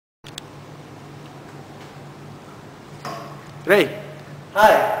Ray.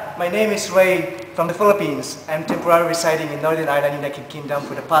 Hi, my name is Ray from the Philippines. I'm temporarily residing in Northern Ireland, United Kingdom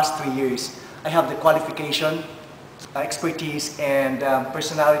for the past 3 years. I have the qualification, expertise, and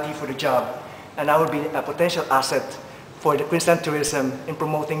personality for the job. And I will be a potential asset for the Queensland tourism in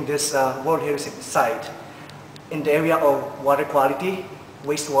promoting this World Heritage Site in the area of water quality,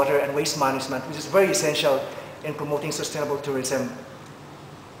 wastewater, and waste management, which is very essential in promoting sustainable tourism.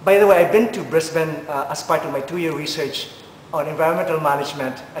 By the way, I've been to Brisbane as part of my 2-year research on environmental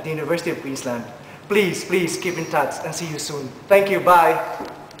management at the University of Queensland. Please keep in touch and see you soon. Thank you, bye.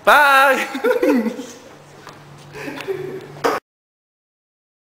 Bye!